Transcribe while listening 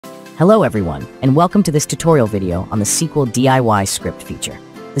Hello everyone, and welcome to this tutorial video on the SQL DIY Script feature.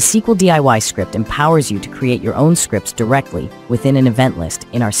 The SQL DIY Script empowers you to create your own scripts directly within an event list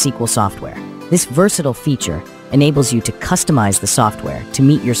in our SQL software. This versatile feature enables you to customize the software to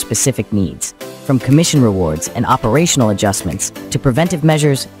meet your specific needs, from commission rewards and operational adjustments to preventive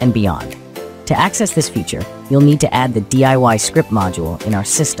measures and beyond. To access this feature, you'll need to add the DIY Script module in our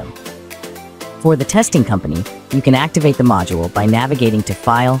system. For the testing company, you can activate the module by navigating to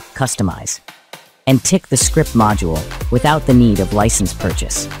File, Customize, and tick the Script module without the need of license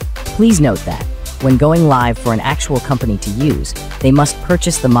purchase. Please note that, when going live for an actual company to use, they must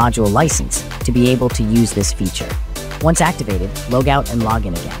purchase the module license to be able to use this feature. Once activated, log out and log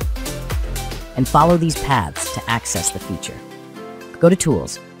in again. And follow these paths to access the feature. Go to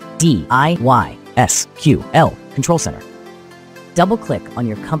Tools, DIY SQL Control Center. Double-click on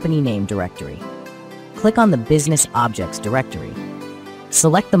your company name directory. Click on the Business Objects directory.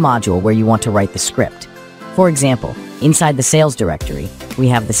 Select the module where you want to write the script. For example, inside the Sales directory, we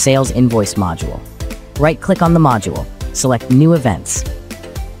have the Sales Invoice module. Right-click on the module, select New Events.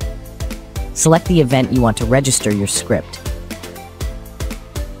 Select the event you want to register your script.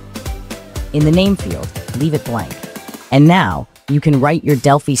 In the name field, leave it blank. And now, you can write your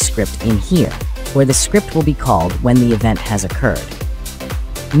Delphi script in here, where the script will be called when the event has occurred.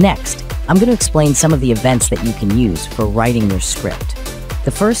 Next, I'm going to explain some of the events that you can use for writing your script.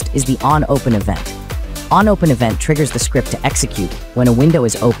 The first is the onOpen event. OnOpen event triggers the script to execute when a window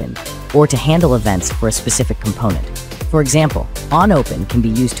is opened, or to handle events for a specific component. For example, onOpen can be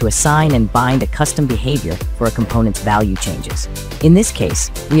used to assign and bind a custom behavior for a component's value changes. In this case,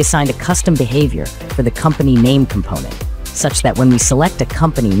 we assigned a custom behavior for the company name component, such that when we select a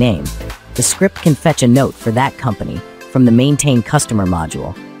company name, the script can fetch a note for that company from the Maintain Customer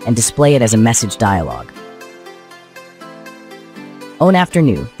module and display it as a message dialog.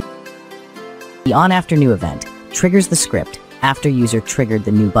 OnAfterNew. The OnAfterNew event triggers the script after user triggered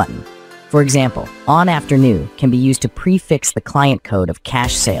the new button. For example, OnAfterNew can be used to prefix the client code of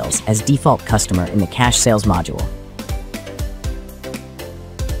cash sales as default customer in the cash sales module.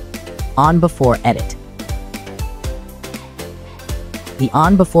 OnBeforeEdit. The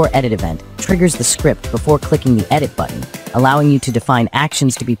OnBeforeEdit event triggers the script before clicking the Edit button, allowing you to define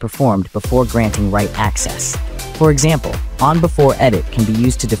actions to be performed before granting write access. For example, OnBeforeEdit can be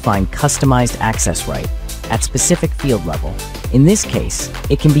used to define customized access right at specific field level. In this case,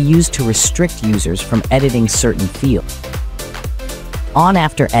 it can be used to restrict users from editing certain fields.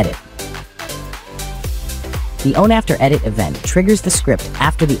 OnAfterEdit. The OnAfterEdit event triggers the script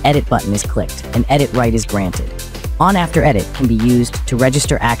after the Edit button is clicked and edit right is granted. OnAfterEdit can be used to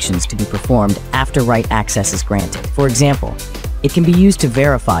register actions to be performed after write access is granted. For example, it can be used to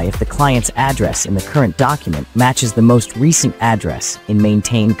verify if the client's address in the current document matches the most recent address in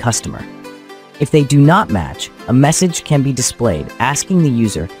Maintain Customer. If they do not match, a message can be displayed asking the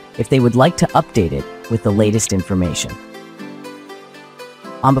user if they would like to update it with the latest information.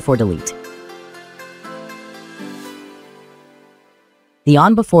 OnBeforeDelete. The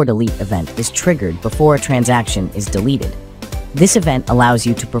OnBeforeDelete event is triggered before a transaction is deleted. This event allows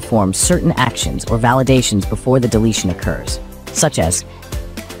you to perform certain actions or validations before the deletion occurs, such as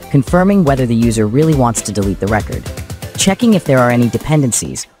confirming whether the user really wants to delete the record, checking if there are any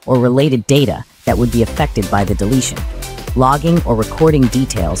dependencies or related data that would be affected by the deletion, logging or recording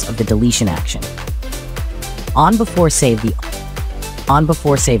details of the deletion action. OnBeforeSave. The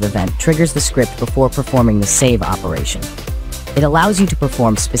OnBeforeSave event triggers the script before performing the save operation. It allows you to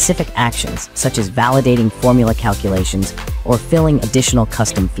perform specific actions, such as validating formula calculations or filling additional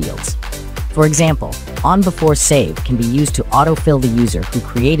custom fields. For example, OnBeforeSave can be used to autofill the user who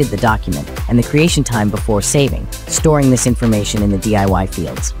created the document and the creation time before saving, storing this information in the DIY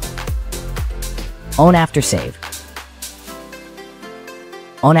fields. OnAfterSave.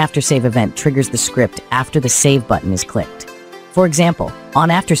 OnAfterSave event triggers the script after the Save button is clicked. For example,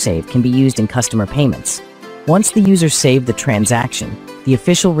 OnAfterSave can be used in customer payments. Once the user saved the transaction, the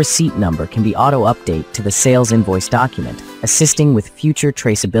official receipt number can be auto-update to the sales invoice document, assisting with future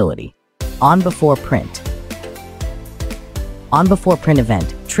traceability. OnBeforePrint. OnBeforePrint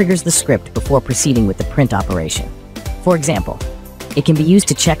event triggers the script before proceeding with the print operation. For example, it can be used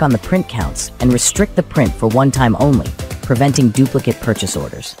to check on the print counts and restrict the print for one time only, preventing duplicate purchase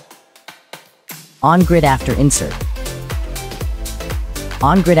orders. OnGridAfterInsert.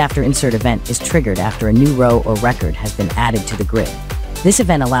 OnGridAfterInsert event is triggered after a new row or record has been added to the grid. This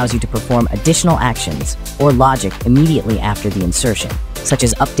event allows you to perform additional actions or logic immediately after the insertion, such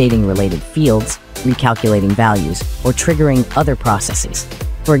as updating related fields, recalculating values, or triggering other processes.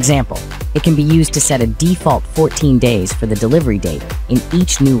 For For example, it can be used to set a default 14 days for the delivery date in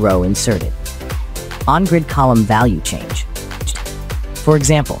each new row inserted. On-grid column value change. For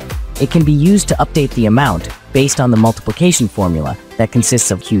example, it can be used to update the amount based on the multiplication formula that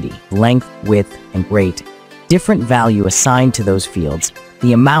consists of QD, length, width, and rate. Different value assigned to those fields,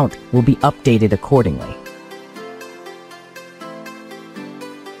 the amount will be updated accordingly.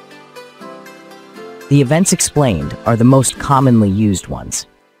 The events explained are the most commonly used ones.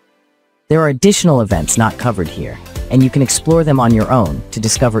 There are additional events not covered here, and you can explore them on your own to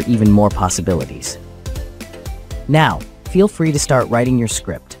discover even more possibilities. Now, feel free to start writing your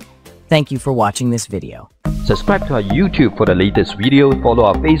script. Thank you for watching this video. Subscribe to our YouTube for the latest video, follow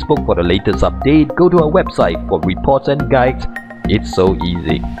our Facebook for the latest update, go to our website for reports and guides. It's so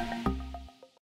easy.